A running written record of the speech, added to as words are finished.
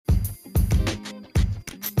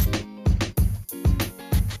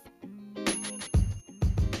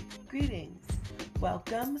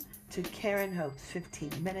Welcome to Karen Hope's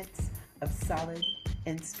 15 Minutes of Solid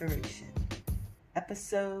Inspiration,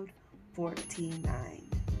 episode 49.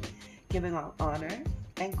 Giving all honor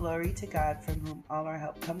and glory to God, from whom all our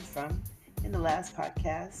help comes from. In the last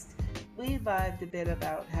podcast, we vibed a bit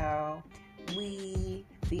about how the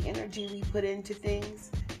energy we put into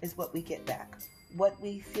things is what we get back. What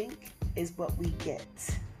we think is what we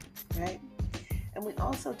get, right? And we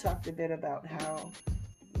also talked a bit about how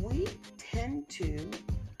we tend to,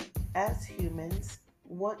 as humans,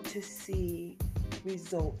 want to see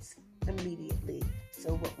results immediately.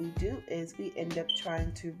 So what we do is we end up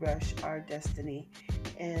trying to rush our destiny,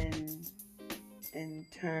 and in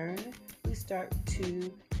turn, we start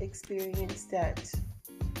to experience that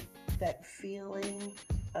feeling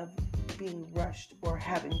of being rushed or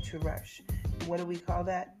having to rush. What do we call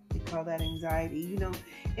that? We call that anxiety,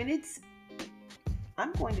 and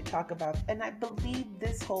I'm going to talk about, and I believe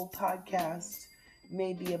this whole podcast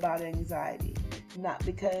may be about anxiety, not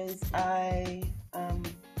because I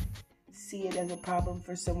see it as a problem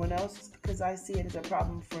for someone else, it's because I see it as a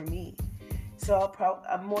problem for me. So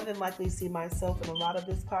I'll more than likely see myself in a lot of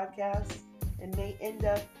this podcast, and may end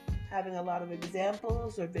up having a lot of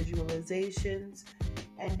examples or visualizations,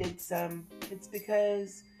 and it's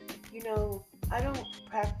because I don't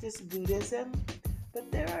practice Buddhism,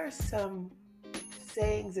 but there are some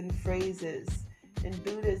sayings and phrases in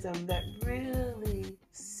Buddhism that really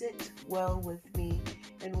sit well with me.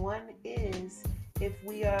 And one is, if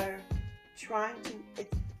we are trying to,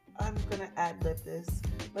 I'm going to ad-lib this,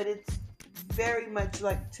 but it's very much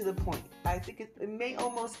like to the point. I think it may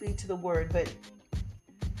almost be to the word, but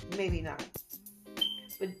maybe not.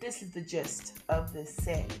 But this is the gist of this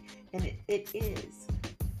saying. And it is,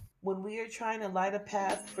 when we are trying to light a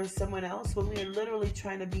path for someone else, when we are literally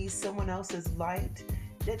trying to be someone else's light,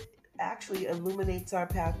 that actually illuminates our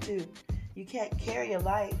path too. You can't carry a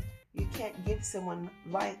light. You can't give someone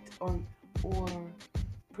light or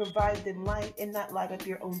provide them light and not light up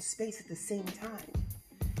your own space at the same time.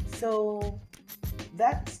 So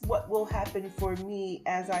that's what will happen for me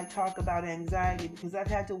as I talk about anxiety, because I've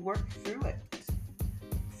had to work through it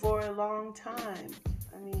for a long time.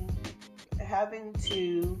 I mean, having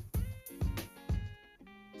to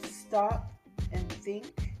stop and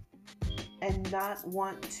think and not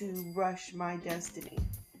want to rush my destiny.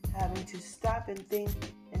 Having to stop and think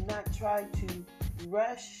and not try to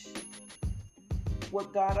rush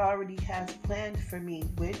what God already has planned for me,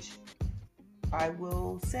 which I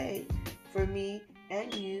will say, for me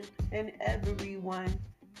and you and everyone,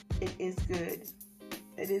 it is good.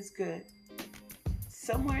 It is good.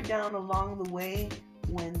 Somewhere down along the way,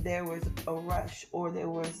 when there was a rush, or there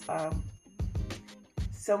was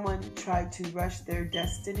someone tried to rush their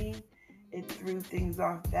destiny, it threw things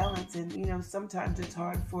off balance. And sometimes it's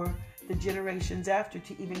hard for the generations after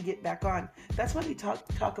to even get back on. That's why we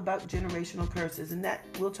talk about generational curses, and that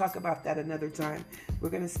we'll talk about that another time. We're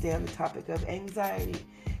going to stay on the topic of anxiety,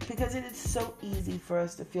 because it is so easy for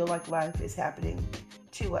us to feel like life is happening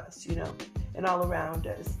to us, and all around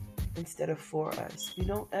us, instead of for us. We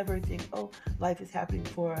don't ever think, life is happening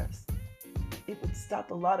for us. It would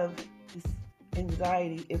stop a lot of this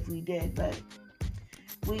anxiety if we did, but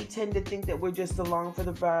we tend to think that we're just along for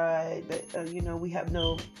the ride, that we have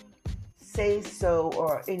no say-so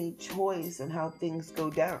or any choice in how things go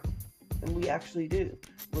down. And we actually do,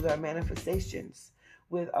 with our manifestations,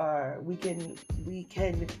 we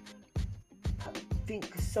can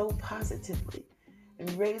think so positively and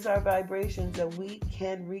raise our vibrations that we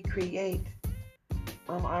can recreate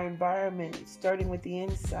our environment, starting with the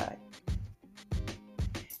inside.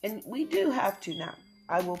 And we do have to now.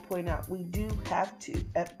 I will point out, we do have to,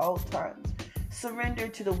 at all times, surrender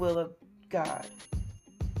to the will of God.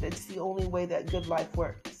 That's the only way that good life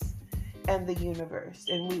works, and the universe.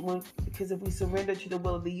 And because if we surrender to the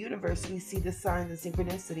will of the universe, we see the signs and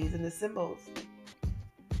synchronicities and the symbols.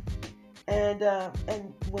 And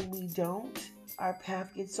when we don't, our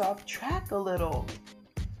path gets off track a little,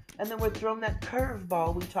 and then we're thrown that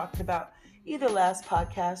curveball we talked about either last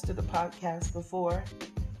podcast or the podcast before.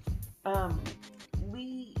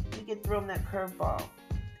 We get thrown that curveball.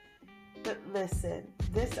 But listen,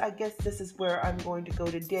 I guess this is where I'm going to go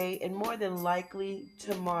today, and more than likely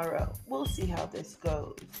tomorrow. We'll see how this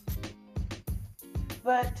goes.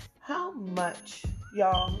 But how much,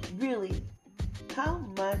 y'all, really, how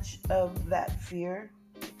much of that fear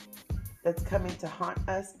that's coming to haunt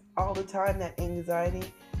us all the time, that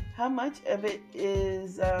anxiety, how much of it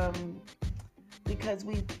is because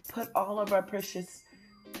we put all of our precious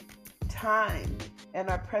time and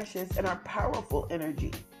our precious and our powerful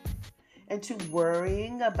energy into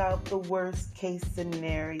worrying about the worst case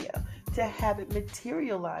scenario, to have it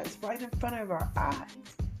materialize right in front of our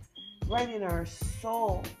eyes, right in our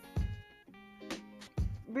soul.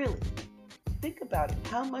 Really, think about it.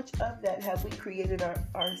 How much of that have we created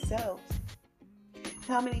ourselves?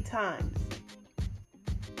 How many times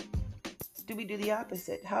do we do the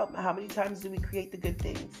opposite? How many times do we create the good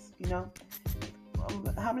things?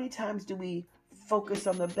 How many times do we focus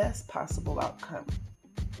on the best possible outcome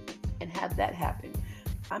and have that happen?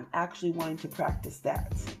 I'm actually wanting to practice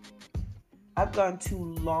that. I've gone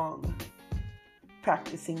too long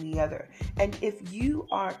practicing the other. And if you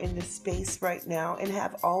are in the space right now and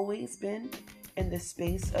have always been in the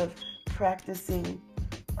space of practicing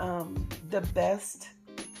the best,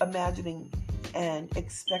 imagining and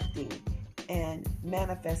expecting and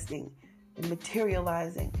manifesting and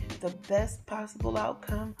materializing the best possible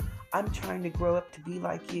outcome, I'm trying to grow up to be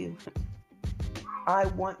like you. I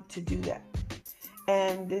want to do that.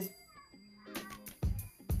 And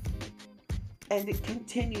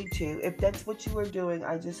continue to. If that's what you are doing,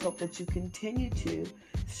 I just hope that you continue to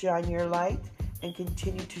shine your light and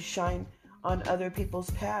continue to shine on other people's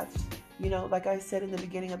paths. Like I said in the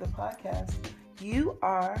beginning of the podcast, you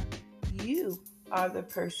are the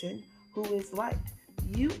person who is light.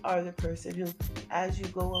 You are the person who, as you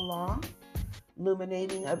go along,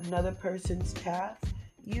 illuminating another person's path,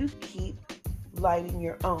 you keep lighting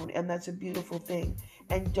your own. And that's a beautiful thing.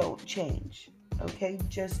 And don't change. Okay?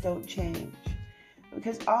 Just don't change.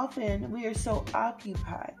 Because often we are so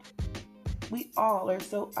occupied. We all are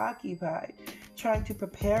so occupied trying to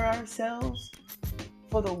prepare ourselves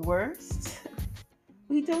for the worst.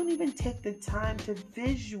 We don't even take the time to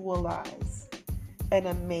visualize an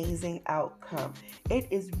amazing outcome. It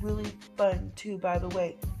is really fun too, by the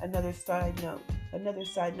way. Another side note.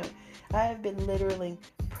 I have been literally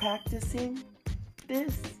practicing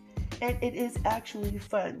this, and it is actually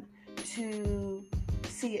fun to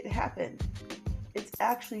see it happen. It's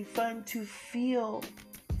actually fun to feel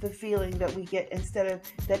the feeling that we get instead of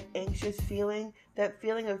that anxious feeling, that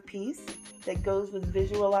feeling of peace that goes with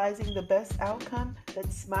visualizing the best outcome,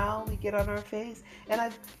 that smile we get on our face. And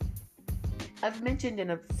I've mentioned in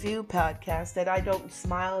a few podcasts that I don't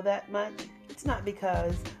smile that much. It's not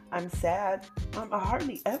because I'm sad. I'm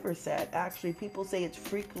hardly ever sad, actually. People say it's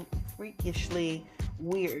freakishly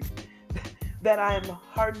weird that I'm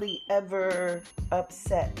hardly ever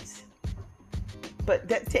upset. But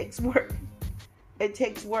that takes work. It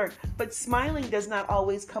takes work. But smiling does not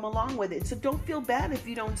always come along with it. So don't feel bad if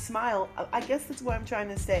you don't smile. I guess that's what I'm trying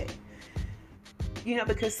to say.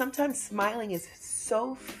 Because sometimes smiling is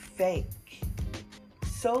so fake.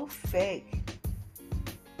 So fake.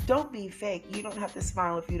 Don't be fake. You don't have to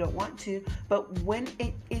smile if you don't want to. But when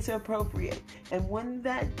it is appropriate, and when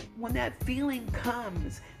that feeling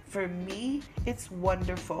comes, for me, it's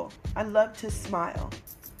wonderful. I love to smile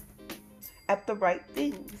at the right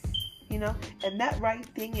things, and that right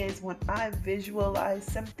thing is when I visualize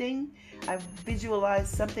something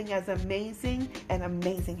as amazing, and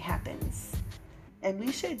amazing happens. And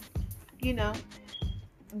we should,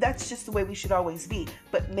 that's just the way we should always be.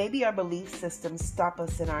 But maybe our belief systems stop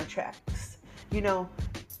us in our tracks.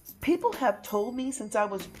 People have told me since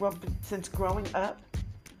growing up,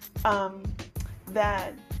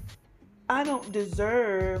 that I don't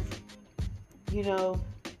deserve,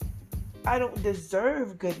 I don't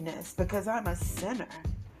deserve goodness because I'm a sinner.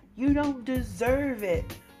 You don't deserve it.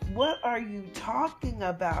 What are you talking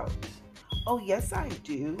about? Oh, yes, I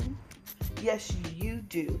do. Yes, you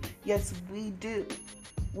do. Yes, we do.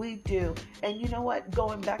 We do. And you know what?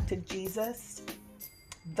 Going back to Jesus,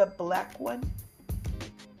 the black one.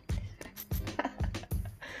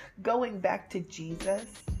 Going back to Jesus.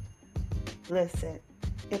 Listen,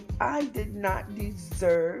 if I did not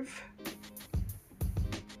deserve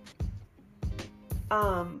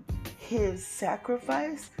his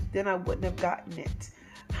sacrifice, then I wouldn't have gotten it.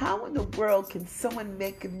 How in the world can someone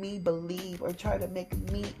make me believe, or try to make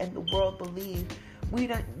me and the world believe, we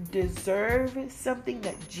don't deserve something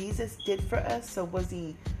that Jesus did for us? So was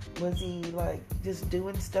he like just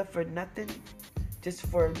doing stuff for nothing? Just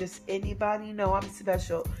for anybody? No, I'm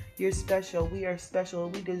special. You're special. We are special.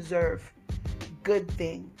 We deserve good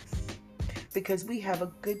things because we have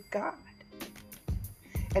a good God.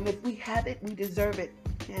 And if we have it, we deserve it.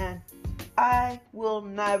 And I will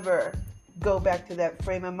never go back to that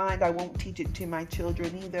frame of mind. I won't teach it to my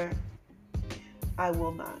children either. I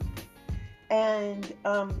will not. And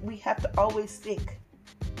we have to always think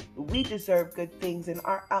we deserve good things and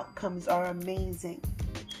our outcomes are amazing.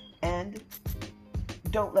 And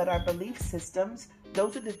don't let our belief systems,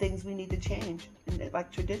 those are the things we need to change,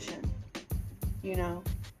 like tradition.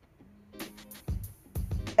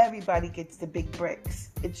 Everybody gets the big breaks.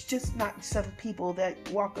 It's just not some people that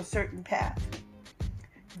walk a certain path.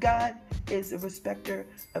 God is a respecter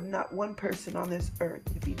of not one person on this earth.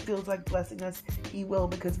 If he feels like blessing us, he will,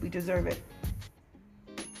 because we deserve it.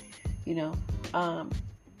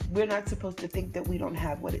 We're not supposed to think that we don't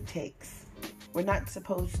have what it takes. We're not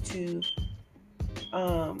supposed to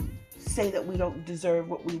say that we don't deserve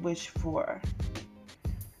what we wish for,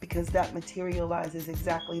 because that materializes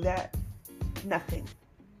exactly that, nothing.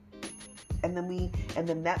 And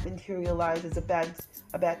then that materializes a bad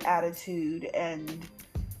attitude and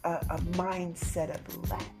a mindset of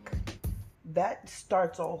lack. That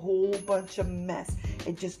starts a whole bunch of mess.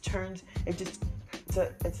 It's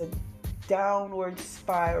a downward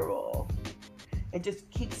spiral. It just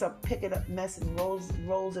keeps up picking up mess and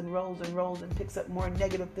rolls and picks up more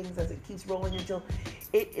negative things as it keeps rolling until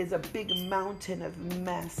it is a big mountain of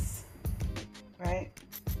mess, right?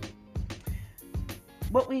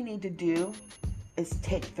 What we need to do is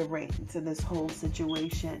take the reins in this whole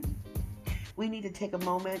situation. We need to take a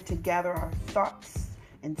moment to gather our thoughts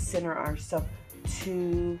and center ourselves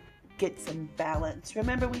to get some balance.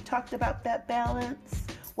 Remember, we talked about that balance?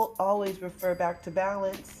 We'll always refer back to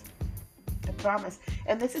balance, I promise.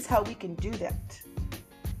 And this is how we can do that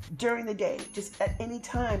during the day, just at any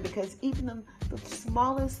time, because even the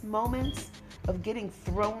smallest moments of getting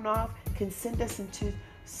thrown off can send us into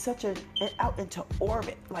out into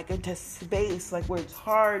orbit, like into space, like where it's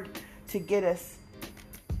hard to get us.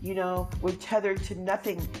 We're tethered to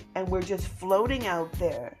nothing and we're just floating out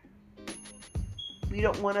there. We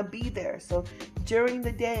don't want to be there. So during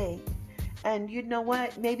the day, and you know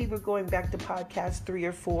what? Maybe we're going back to podcast 3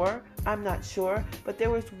 or 4. I'm not sure, but there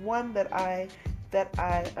was one that I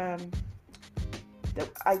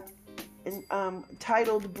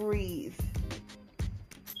titled "Breathe."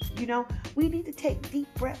 We need to take deep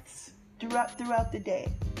breaths throughout the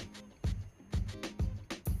day.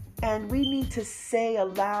 And we need to say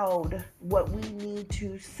aloud what we need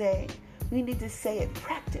to say. We need to say it,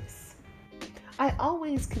 practice. I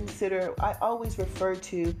always refer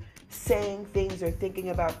to saying things or thinking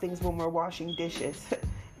about things when we're washing dishes.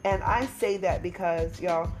 And I say that because,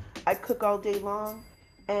 y'all, I cook all day long.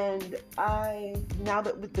 And now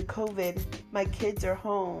that with the COVID, my kids are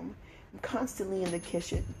home, I'm constantly in the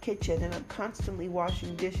kitchen, and I'm constantly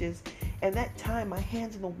washing dishes. And that time, my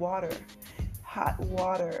hand's in the water, hot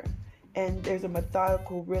water, and there's a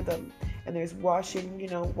methodical rhythm, and there's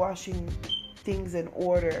washing things in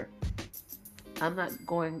order. I'm not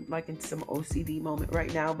going like in some OCD moment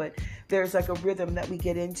right now, but there's like a rhythm that we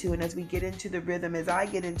get into, and as we get into the rhythm, as I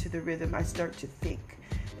get into the rhythm, I start to think.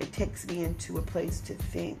 It takes me into a place to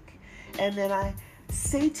think, and then I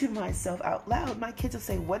say to myself out loud. My kids will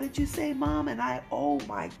say, "What did you say, Mom?" And I, oh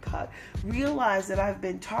my God, realize that I've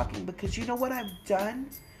been talking, because you know what I've done?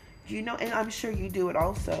 And I'm sure you do it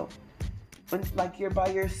also. When like you're by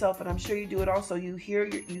yourself, and I'm sure you do it also. You hear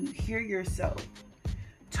yourself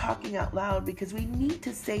talking out loud, because we need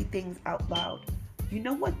to say things out loud. You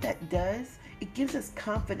know what that does? It gives us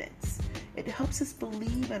confidence. It helps us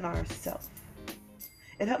believe in ourselves.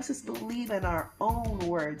 It helps us believe in our own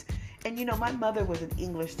words. And my mother was an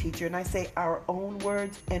English teacher, and I say our own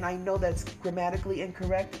words, and I know that's grammatically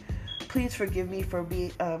incorrect. Please forgive me for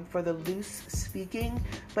the loose speaking,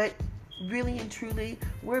 but really and truly,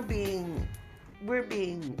 we're being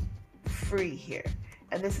free here.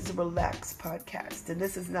 And this is a relaxed podcast, and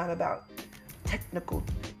this is not about technical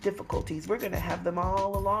difficulties. We're going to have them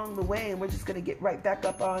all along the way, and we're just going to get right back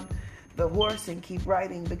up on the horse and keep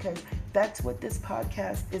riding, because that's what this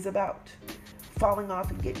podcast is about. Falling off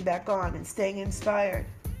and getting back on and staying inspired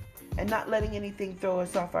and not letting anything throw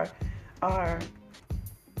us off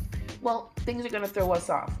things are going to throw us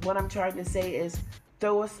off. What I'm trying to say is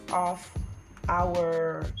throw us off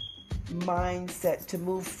our mindset to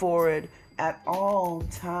move forward at all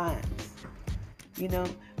times,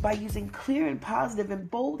 by using clear and positive and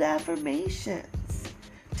bold affirmations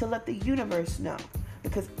to let the universe know,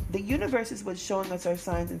 because the universe is what's showing us our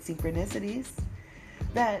signs and synchronicities,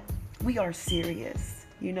 that we are serious,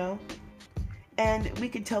 and we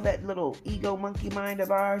can tell that little ego monkey mind of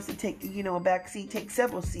ours to take, a back seat, take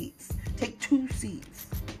several seats, take 2 seats,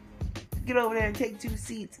 get over there and take 2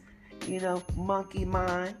 seats, monkey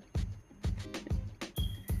mind,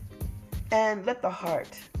 and let our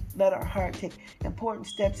heart take important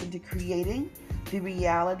steps into creating the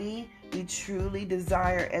reality we truly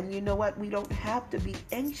desire. And you know what? We don't have to be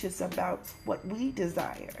anxious about what we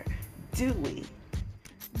desire, do we?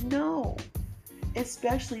 No,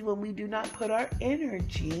 especially when we do not put our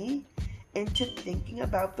energy into thinking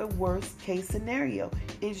about the worst case scenario.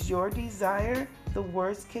 Is your desire the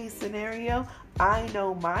worst case scenario? I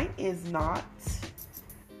know mine is not.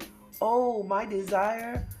 oh, my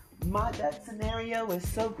desire, that scenario is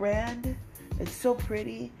so grand, it's so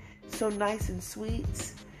pretty, so nice and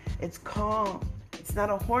sweet, it's calm, it's not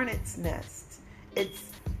a hornet's nest,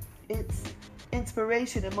 it's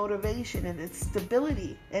inspiration and motivation, and it's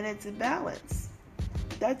stability, and it's in balance.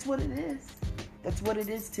 That's what it is. That's what it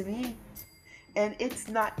is to me. And it's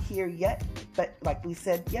not here yet, but like we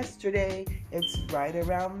said yesterday, it's right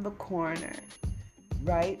around the corner.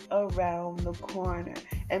 Right around the corner.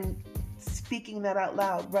 And speaking that out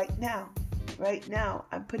loud right now,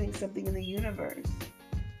 I'm putting something in the universe.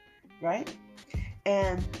 Right?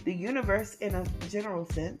 And the universe, in a general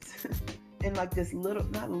sense, in like this little,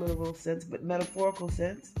 not a literal sense, but metaphorical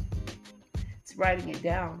sense, it's writing it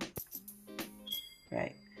down.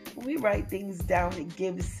 Right? When we write things down, it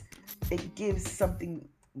gives something,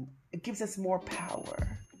 it gives us more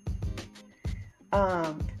power.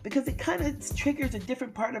 Because it kind of triggers a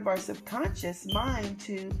different part of our subconscious mind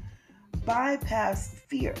to bypass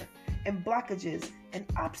fear and blockages and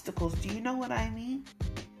obstacles. Do you know what I mean?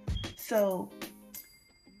 So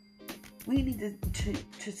we need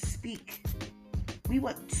to speak. We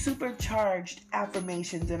want supercharged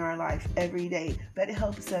affirmations in our life every day that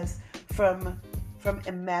helps us from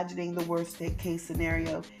imagining the worst case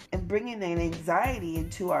scenario and bringing an anxiety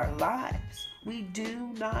into our lives. We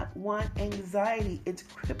do not want anxiety. It's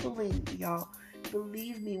crippling, y'all.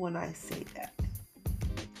 Believe me when I say that.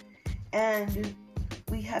 And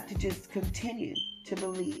we have to just continue to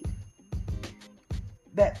believe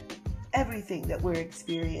that everything that we're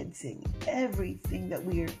experiencing,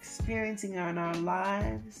 in our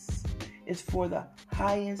lives is for the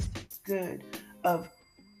highest good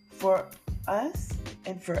for us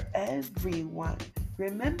and for everyone.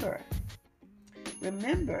 Remember,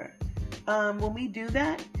 when we do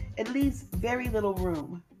that, it leaves very little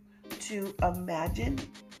room to imagine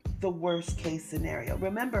the worst case scenario.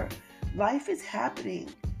 Remember, life is happening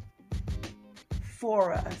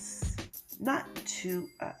for us, not to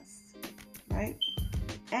us, right?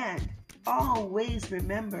 And always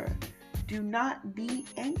remember, do not be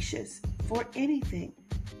anxious for anything.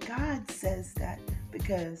 God says that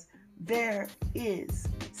because there is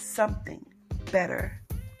something better